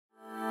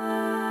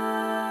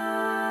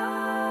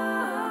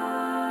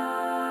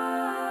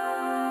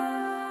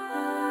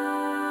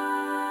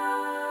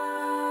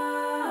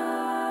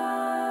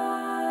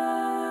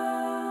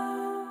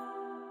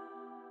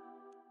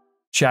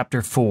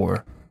Chapter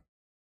 4.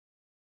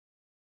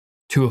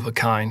 Two of a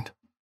kind.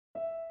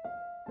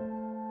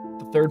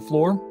 The third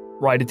floor,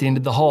 right at the end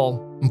of the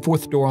hall, and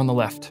fourth door on the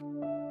left.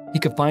 He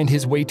could find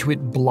his way to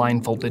it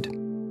blindfolded.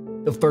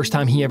 The first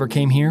time he ever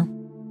came here,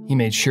 he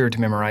made sure to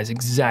memorize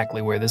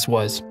exactly where this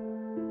was.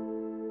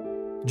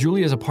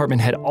 Julia's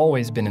apartment had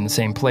always been in the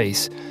same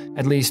place,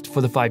 at least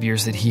for the 5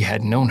 years that he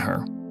had known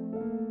her.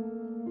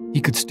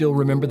 He could still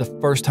remember the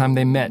first time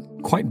they met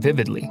quite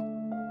vividly.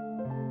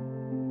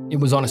 It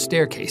was on a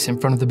staircase in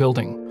front of the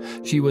building.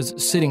 She was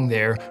sitting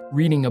there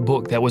reading a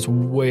book that was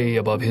way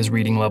above his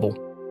reading level.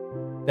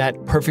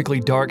 That perfectly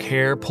dark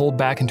hair pulled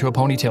back into a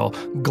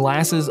ponytail,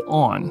 glasses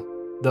on,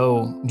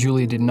 though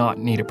Julia did not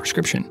need a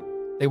prescription.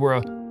 They were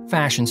a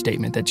fashion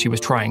statement that she was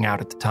trying out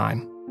at the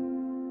time.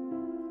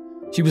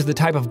 She was the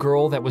type of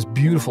girl that was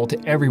beautiful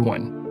to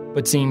everyone,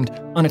 but seemed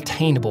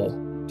unattainable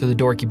to the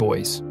dorky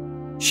boys.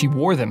 She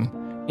wore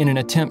them in an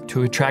attempt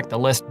to attract the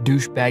less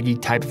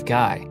douchebaggy type of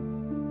guy.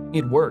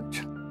 It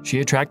worked. She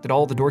attracted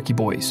all the dorky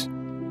boys.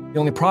 The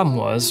only problem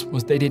was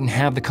they didn't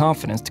have the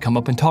confidence to come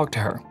up and talk to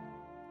her.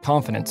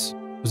 Confidence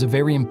was a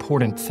very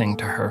important thing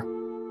to her.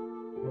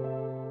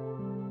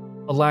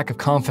 A lack of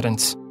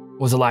confidence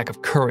was a lack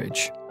of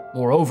courage.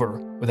 Moreover,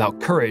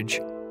 without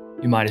courage,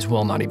 you might as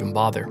well not even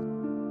bother.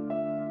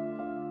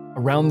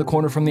 Around the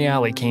corner from the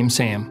alley came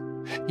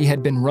Sam. He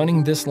had been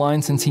running this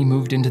line since he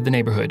moved into the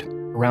neighborhood.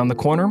 Around the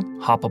corner,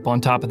 hop up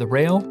on top of the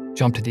rail,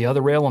 jump to the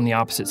other rail on the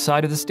opposite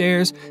side of the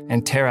stairs,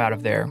 and tear out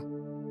of there.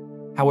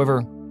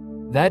 However,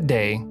 that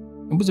day,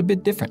 it was a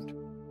bit different.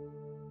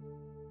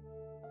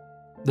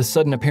 The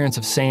sudden appearance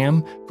of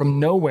Sam, from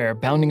nowhere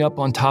bounding up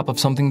on top of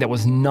something that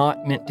was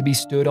not meant to be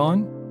stood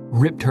on,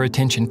 ripped her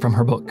attention from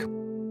her book.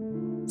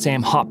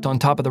 Sam hopped on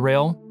top of the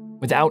rail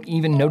without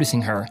even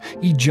noticing her.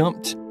 He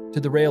jumped to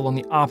the rail on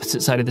the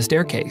opposite side of the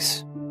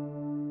staircase.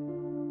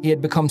 He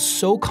had become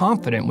so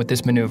confident with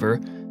this maneuver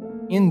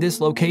in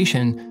this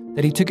location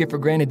that he took it for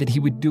granted that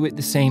he would do it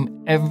the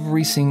same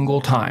every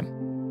single time.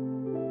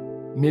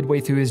 Midway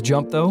through his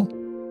jump, though,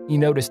 he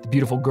noticed the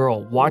beautiful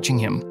girl watching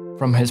him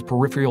from his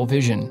peripheral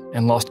vision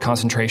and lost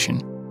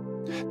concentration.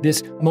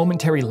 This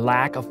momentary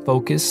lack of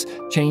focus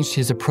changed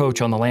his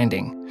approach on the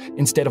landing.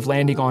 Instead of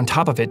landing on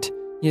top of it,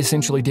 he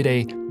essentially did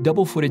a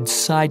double-footed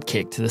side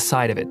kick to the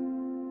side of it.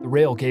 The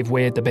rail gave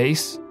way at the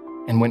base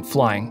and went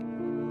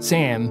flying.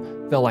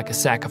 Sam fell like a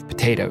sack of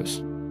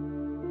potatoes.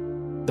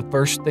 The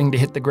first thing to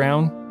hit the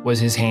ground was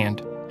his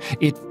hand.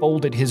 It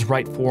folded his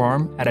right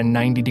forearm at a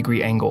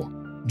 90-degree angle.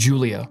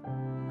 Julia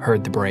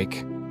heard the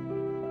break.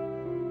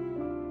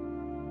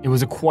 It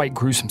was a quite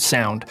gruesome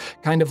sound,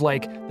 kind of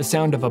like the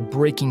sound of a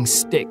breaking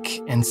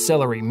stick and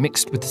celery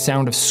mixed with the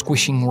sound of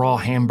squishing raw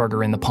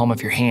hamburger in the palm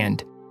of your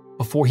hand.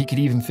 Before he could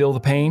even feel the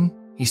pain,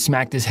 he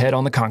smacked his head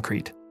on the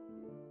concrete.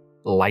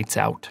 Lights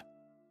out.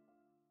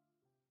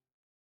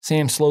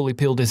 Sam slowly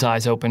peeled his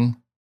eyes open.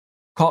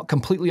 Caught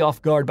completely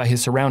off guard by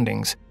his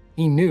surroundings,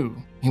 he knew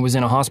he was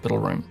in a hospital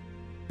room.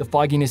 The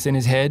fogginess in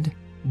his head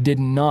did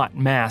not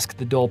mask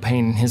the dull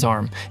pain in his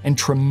arm and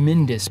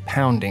tremendous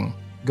pounding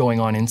going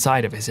on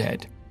inside of his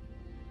head.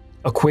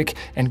 A quick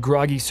and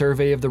groggy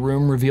survey of the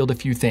room revealed a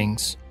few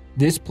things.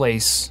 This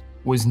place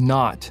was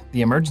not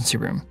the emergency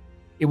room.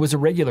 It was a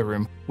regular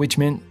room, which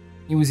meant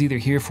he was either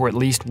here for at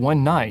least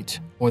one night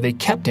or they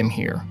kept him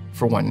here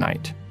for one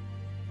night.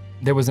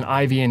 There was an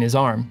IV in his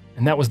arm,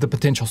 and that was the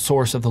potential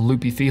source of the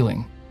loopy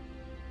feeling.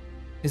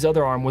 His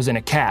other arm was in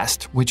a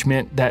cast, which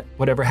meant that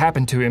whatever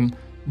happened to him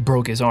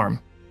broke his arm.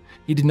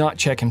 He did not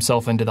check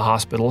himself into the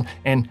hospital,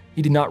 and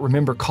he did not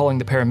remember calling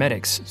the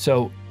paramedics,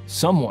 so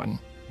someone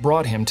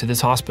brought him to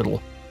this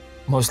hospital,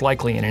 most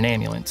likely in an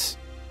ambulance.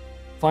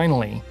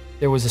 Finally,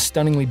 there was a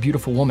stunningly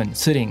beautiful woman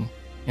sitting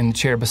in the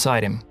chair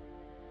beside him.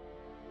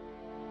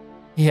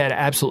 He had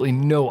absolutely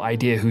no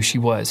idea who she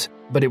was,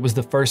 but it was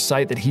the first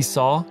sight that he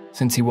saw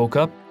since he woke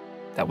up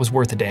that was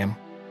worth a damn.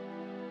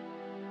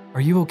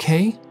 "Are you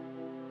okay?"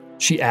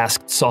 she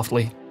asked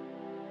softly.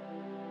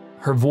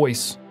 Her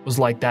voice was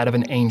like that of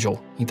an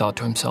angel, he thought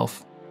to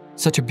himself.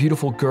 Such a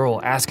beautiful girl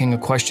asking a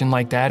question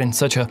like that in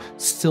such a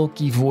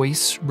silky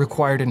voice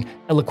required an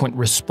eloquent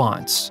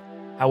response.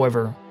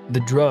 However,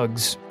 the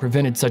drugs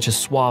prevented such a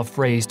suave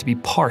phrase to be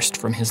parsed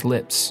from his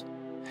lips.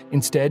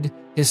 Instead,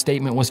 his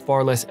statement was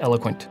far less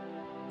eloquent.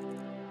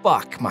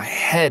 "Fuck, my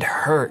head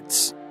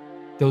hurts."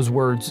 Those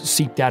words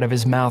seeped out of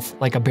his mouth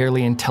like a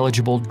barely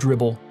intelligible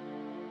dribble.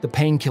 The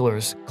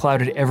painkillers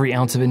clouded every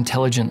ounce of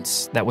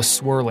intelligence that was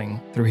swirling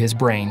through his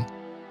brain.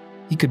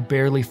 He could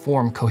barely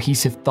form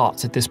cohesive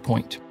thoughts at this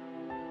point.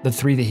 The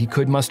three that he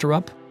could muster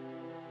up: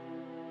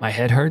 my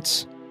head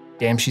hurts,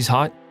 damn she's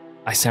hot,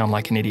 I sound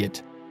like an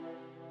idiot.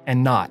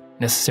 And not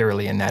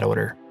necessarily in that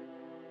order.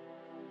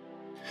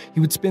 He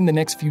would spend the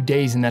next few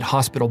days in that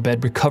hospital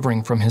bed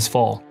recovering from his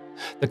fall.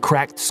 The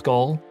cracked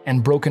skull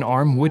and broken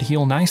arm would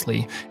heal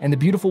nicely, and the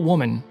beautiful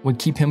woman would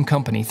keep him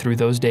company through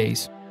those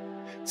days.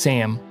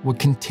 Sam would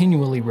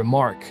continually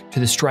remark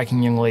to the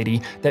striking young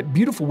lady that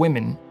beautiful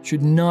women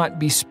should not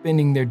be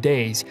spending their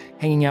days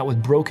hanging out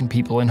with broken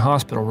people in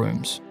hospital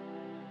rooms.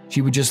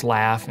 She would just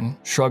laugh and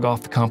shrug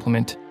off the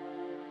compliment.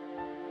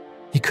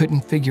 He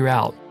couldn't figure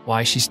out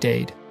why she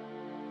stayed.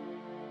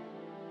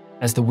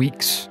 As the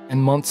weeks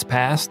and months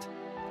passed,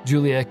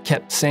 Julia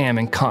kept Sam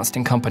in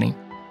constant company.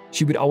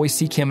 She would always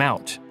seek him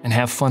out and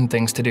have fun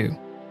things to do.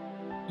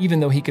 Even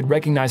though he could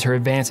recognize her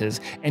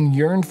advances and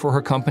yearned for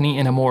her company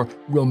in a more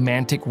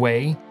romantic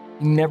way,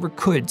 he never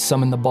could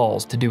summon the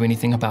balls to do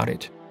anything about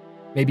it.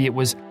 Maybe it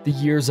was the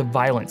years of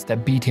violence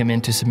that beat him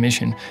into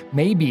submission.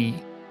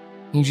 Maybe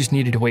he just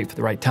needed to wait for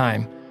the right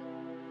time.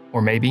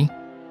 Or maybe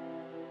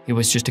he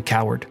was just a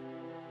coward.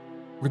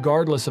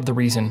 Regardless of the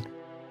reason,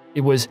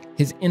 it was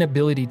his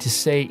inability to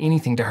say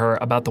anything to her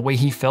about the way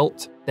he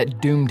felt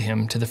that doomed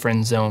him to the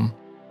friend zone.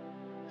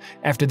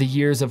 After the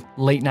years of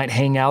late-night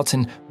hangouts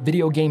and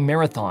video game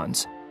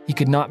marathons, he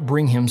could not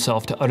bring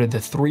himself to utter the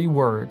 3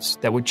 words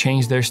that would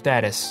change their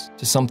status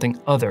to something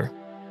other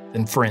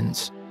than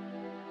friends.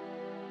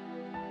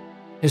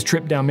 His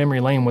trip down memory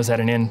lane was at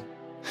an end.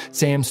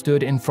 Sam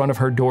stood in front of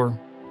her door,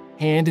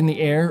 hand in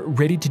the air,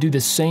 ready to do the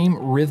same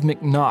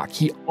rhythmic knock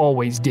he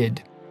always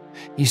did.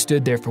 He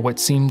stood there for what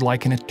seemed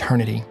like an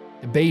eternity,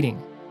 debating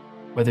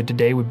whether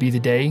today would be the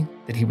day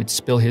that he would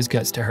spill his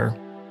guts to her.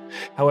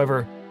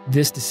 However,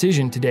 this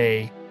decision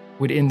today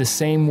would end the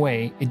same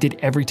way it did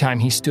every time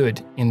he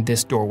stood in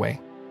this doorway.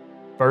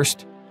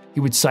 First, he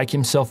would psych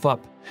himself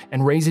up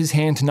and raise his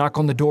hand to knock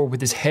on the door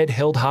with his head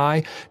held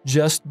high.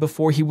 Just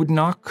before he would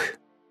knock,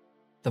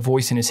 the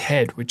voice in his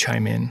head would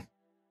chime in.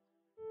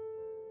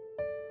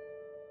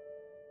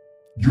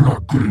 "You're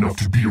not good enough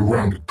to be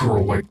around a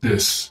girl like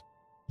this.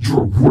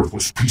 You're a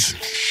worthless piece of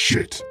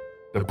shit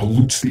that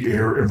pollutes the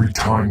air every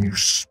time you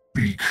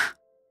speak.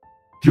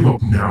 Give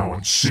up now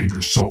and save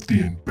yourself the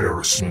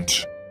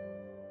embarrassment."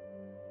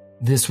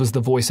 This was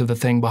the voice of the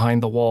thing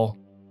behind the wall,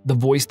 the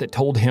voice that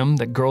told him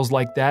that girls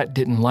like that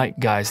didn't like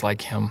guys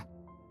like him.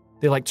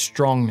 They liked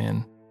strong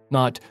men,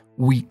 not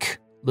weak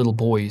little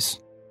boys.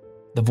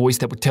 The voice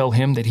that would tell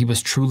him that he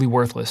was truly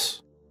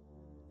worthless,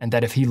 and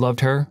that if he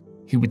loved her,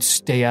 he would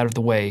stay out of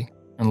the way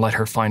and let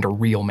her find a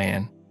real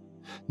man,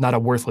 not a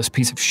worthless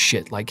piece of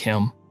shit like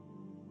him.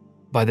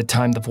 By the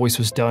time the voice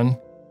was done,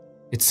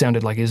 it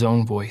sounded like his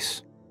own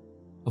voice,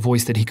 a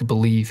voice that he could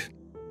believe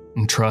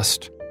and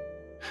trust,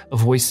 a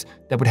voice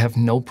that would have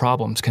no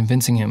problems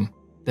convincing him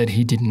that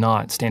he did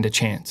not stand a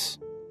chance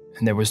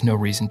and there was no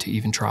reason to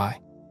even try.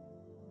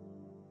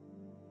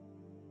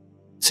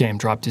 Sam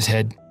dropped his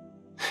head.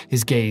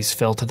 His gaze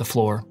fell to the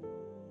floor.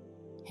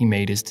 He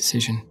made his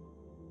decision.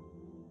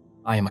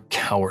 "I am a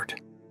coward,"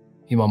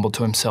 he mumbled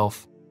to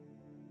himself.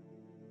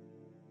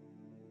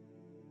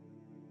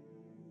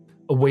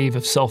 A wave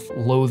of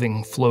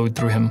self-loathing flowed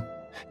through him,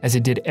 as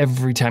it did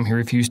every time he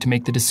refused to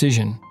make the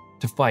decision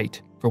to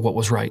fight for what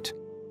was right.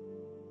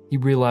 He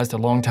realized a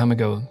long time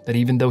ago that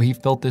even though he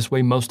felt this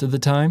way most of the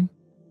time,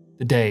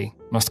 the day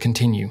must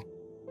continue,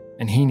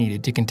 and he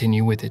needed to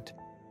continue with it.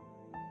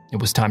 It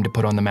was time to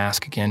put on the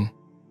mask again.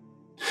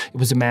 It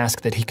was a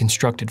mask that he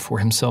constructed for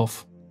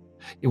himself.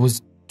 It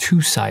was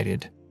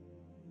two-sided.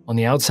 On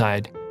the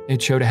outside,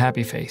 it showed a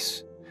happy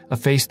face, a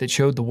face that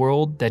showed the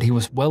world that he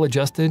was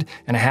well-adjusted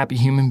and a happy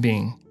human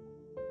being.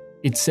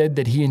 It said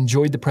that he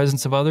enjoyed the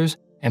presence of others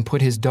and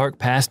put his dark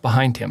past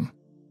behind him.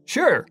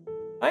 Sure,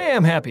 I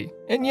am happy,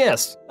 and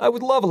yes, I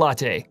would love a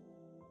latte.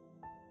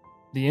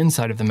 The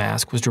inside of the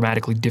mask was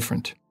dramatically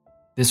different.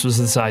 This was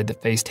the side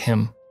that faced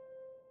him.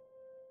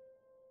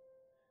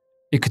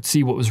 It could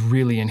see what was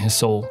really in his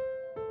soul.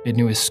 It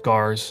knew his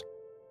scars.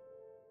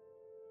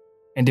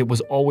 And it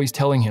was always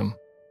telling him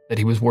that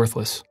he was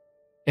worthless.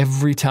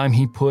 Every time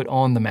he put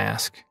on the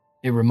mask,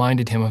 it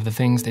reminded him of the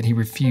things that he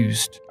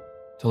refused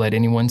to let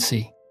anyone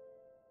see.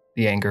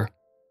 The anger,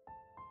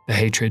 the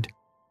hatred,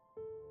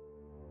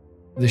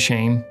 the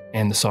shame,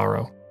 and the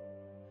sorrow.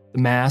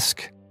 The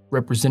mask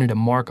represented a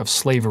mark of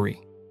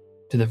slavery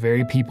to the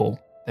very people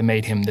that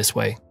made him this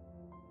way.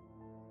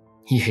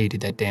 He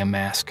hated that damn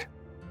mask.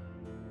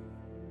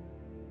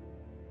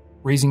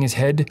 Raising his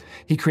head,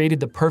 he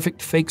created the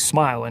perfect fake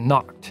smile and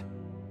knocked.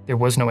 There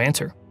was no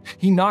answer.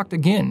 He knocked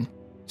again.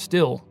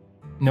 Still,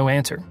 no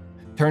answer.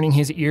 Turning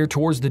his ear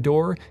towards the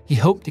door, he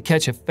hoped to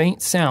catch a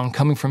faint sound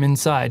coming from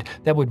inside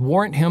that would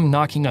warrant him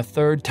knocking a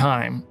third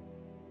time.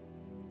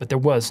 But there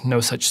was no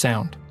such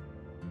sound.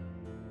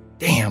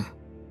 "Damn,"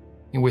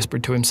 he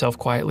whispered to himself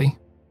quietly.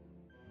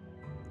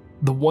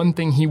 The one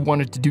thing he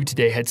wanted to do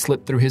today had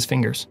slipped through his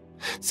fingers.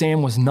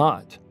 Sam was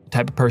not the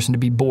type of person to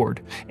be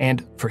bored,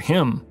 and for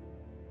him,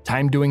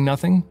 time doing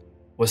nothing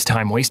was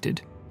time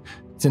wasted.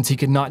 Since he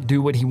could not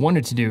do what he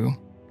wanted to do,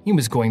 he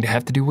was going to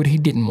have to do what he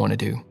didn't want to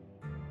do.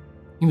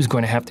 He was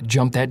going to have to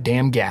jump that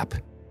damn gap.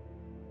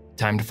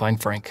 Time to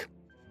find Frank.